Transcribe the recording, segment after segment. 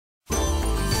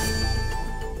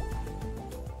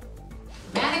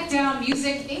Down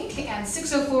Music, Inc. and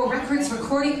 604 Records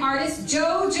recording artist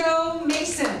Jojo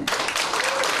Mason.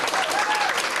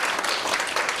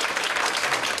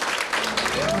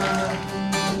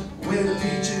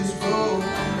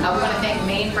 I want to thank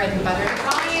Maine Bread and Butter.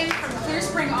 Ryan from Clear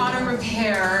Spring Auto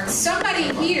Repair.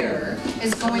 Somebody here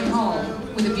is going home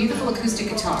with a beautiful acoustic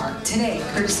guitar today,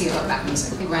 courtesy of Outback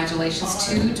Music. Congratulations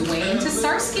to Dwayne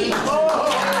Tasarski.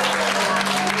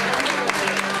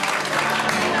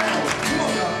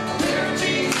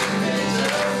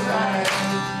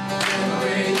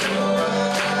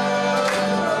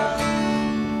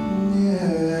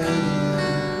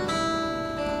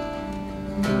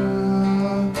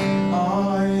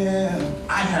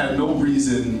 No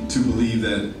reason to believe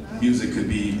that music could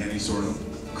be any sort of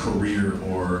career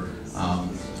or,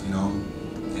 you know,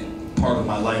 part of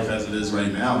my life as it is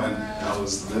right now. And I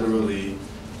was literally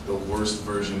the worst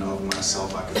version of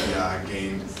myself I could be. I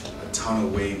gained a ton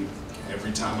of weight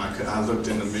every time I looked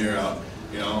in the mirror.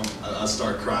 You know, I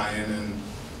start crying and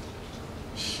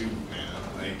shoot, man,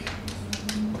 like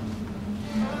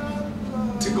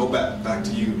to go back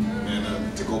to you,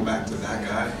 man, to go back to that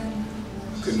guy,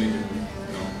 couldn't even.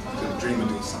 Couldn't dream of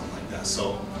doing something like that.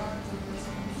 So,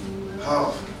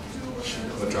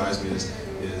 what drives me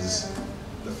is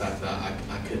the fact that I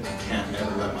can't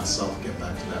ever let myself get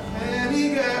back to that point.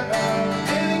 Any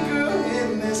girl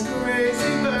in this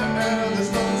crazy world,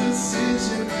 there's no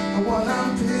decision on what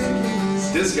I'm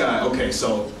picking. This guy, okay,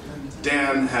 so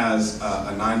Dan has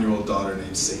a 9-year-old daughter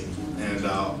named Sadie, and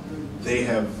they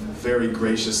have very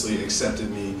graciously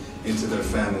accepted me into their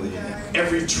family. And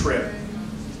every trip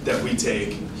that we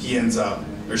take, she ends up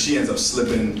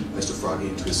slipping Mr. Froggy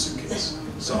into his suitcase.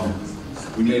 So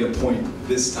we made a point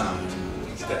this time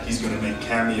that he's going to make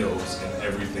cameos in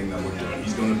everything that we're doing.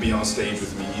 He's going to be on stage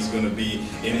with me. He's going to be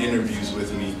in interviews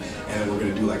with me, and we're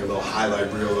going to do like a little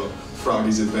highlight reel of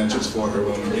Froggy's adventures for her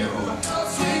when we get home.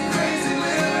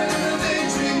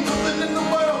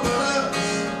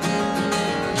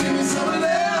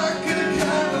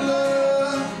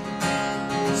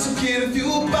 Get a few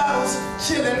bottles,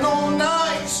 chillin' all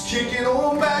night, kicking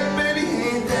on back, baby,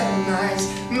 ain't that nice?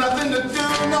 Nothing to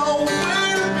do, no way.